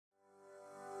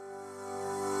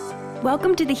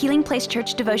Welcome to the Healing Place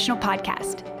Church Devotional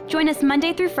Podcast. Join us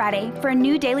Monday through Friday for a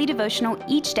new daily devotional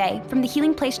each day from the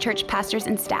Healing Place Church pastors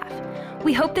and staff.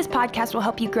 We hope this podcast will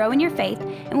help you grow in your faith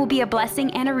and will be a blessing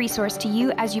and a resource to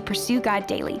you as you pursue God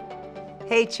daily.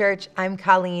 Hey church, I'm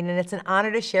Colleen, and it's an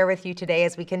honor to share with you today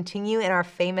as we continue in our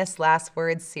Famous Last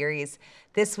Words series.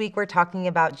 This week we're talking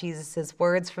about Jesus'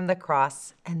 words from the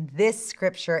cross, and this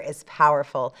scripture is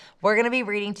powerful. We're going to be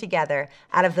reading together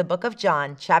out of the book of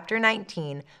John, chapter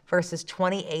 19, verses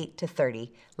 28 to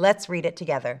 30. Let's read it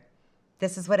together.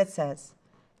 This is what it says.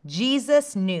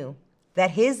 Jesus knew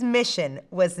that his mission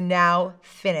was now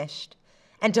finished,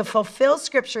 and to fulfill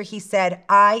scripture, he said,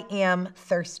 "I am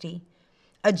thirsty."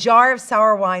 A jar of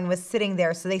sour wine was sitting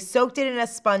there, so they soaked it in a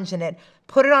sponge in it,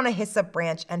 put it on a hyssop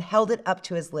branch, and held it up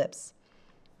to his lips.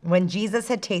 When Jesus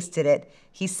had tasted it,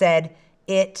 he said,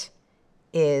 "It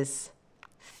is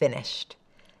finished."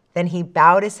 Then he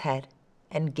bowed his head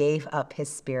and gave up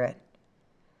his spirit.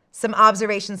 Some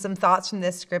observations, some thoughts from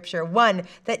this scripture. One,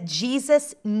 that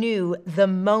Jesus knew the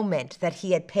moment that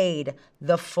he had paid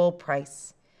the full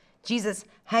price. Jesus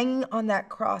hanging on that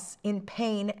cross in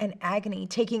pain and agony,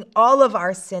 taking all of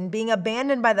our sin, being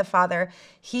abandoned by the Father,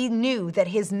 he knew that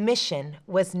his mission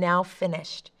was now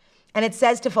finished. And it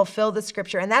says to fulfill the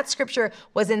scripture. And that scripture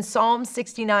was in Psalm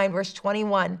 69, verse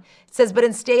 21. It says, "But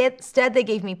instead they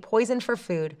gave me poison for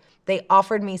food. They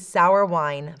offered me sour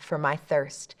wine for my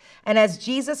thirst." And as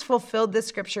Jesus fulfilled this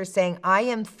scripture saying, "I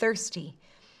am thirsty,"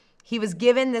 he was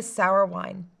given this sour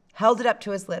wine, held it up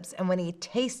to his lips, and when he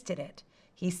tasted it,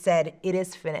 he said, "It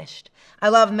is finished." I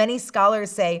love many scholars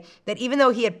say that even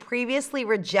though he had previously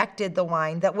rejected the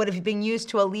wine that would have been used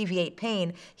to alleviate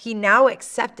pain, he now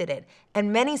accepted it.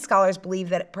 And many scholars believe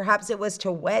that perhaps it was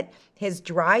to wet his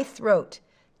dry throat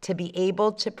to be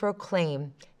able to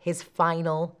proclaim his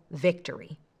final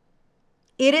victory.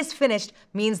 "It is finished"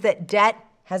 means that debt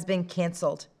has been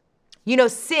canceled. You know,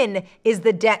 sin is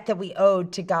the debt that we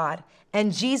owed to God,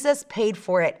 and Jesus paid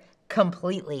for it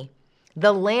completely.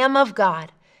 The Lamb of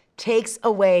God takes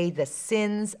away the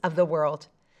sins of the world.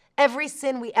 Every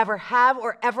sin we ever have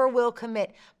or ever will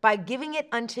commit, by giving it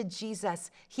unto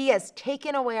Jesus, he has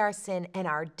taken away our sin and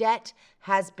our debt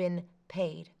has been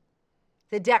paid.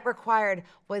 The debt required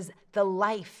was the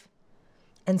life.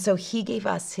 And so he gave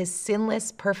us his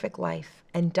sinless, perfect life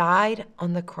and died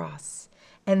on the cross.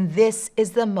 And this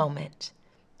is the moment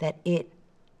that it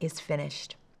is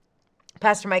finished.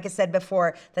 Pastor Mike has said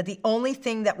before that the only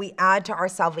thing that we add to our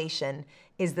salvation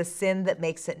is the sin that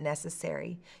makes it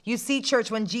necessary. You see,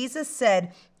 church, when Jesus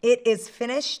said, "It is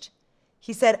finished,"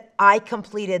 he said, "I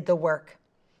completed the work."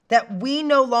 That we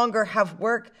no longer have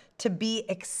work to be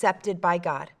accepted by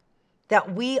God.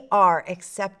 That we are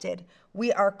accepted.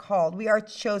 We are called. We are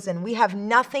chosen. We have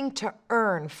nothing to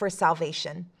earn for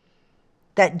salvation.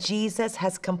 That Jesus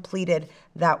has completed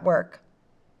that work.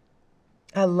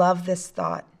 I love this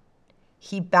thought.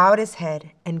 He bowed his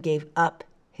head and gave up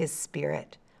his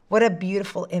spirit. What a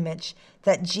beautiful image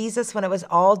that Jesus, when it was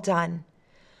all done,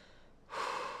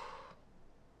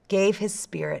 gave his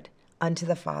spirit unto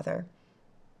the Father,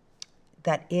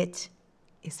 that it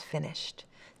is finished.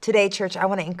 Today, church, I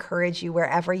want to encourage you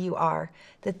wherever you are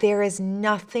that there is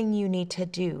nothing you need to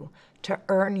do to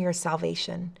earn your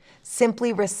salvation.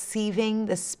 Simply receiving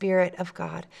the Spirit of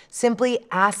God, simply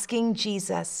asking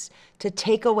Jesus to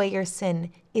take away your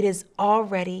sin, it has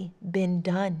already been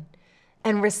done.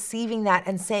 And receiving that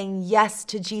and saying yes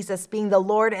to Jesus being the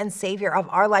Lord and Savior of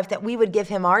our life, that we would give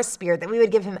him our spirit, that we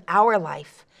would give him our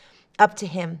life up to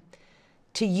him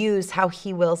to use how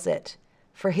he wills it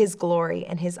for his glory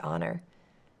and his honor.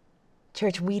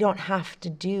 Church, we don't have to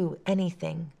do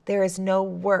anything. There is no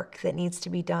work that needs to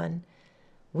be done.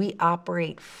 We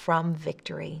operate from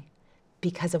victory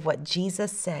because of what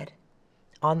Jesus said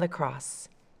on the cross.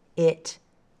 It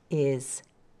is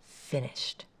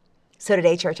finished. So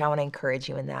today, church, I want to encourage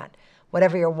you in that.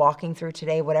 Whatever you're walking through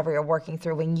today, whatever you're working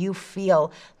through, when you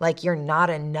feel like you're not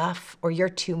enough or you're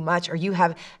too much or you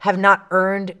have not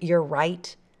earned your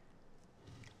right,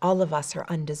 all of us are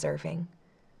undeserving.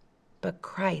 But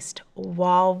Christ,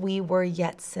 while we were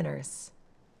yet sinners,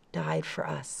 died for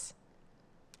us,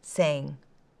 saying,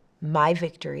 "My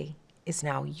victory is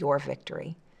now your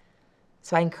victory."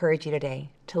 So I encourage you today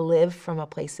to live from a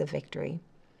place of victory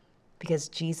because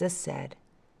Jesus said,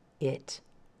 "It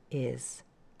is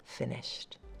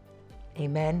finished."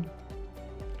 Amen.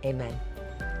 Amen.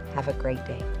 Have a great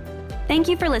day. Thank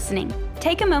you for listening.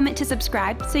 Take a moment to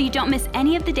subscribe so you don't miss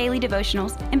any of the daily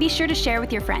devotionals, and be sure to share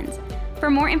with your friends. For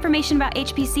more information about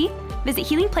HPC, visit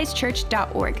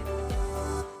healingplacechurch.org.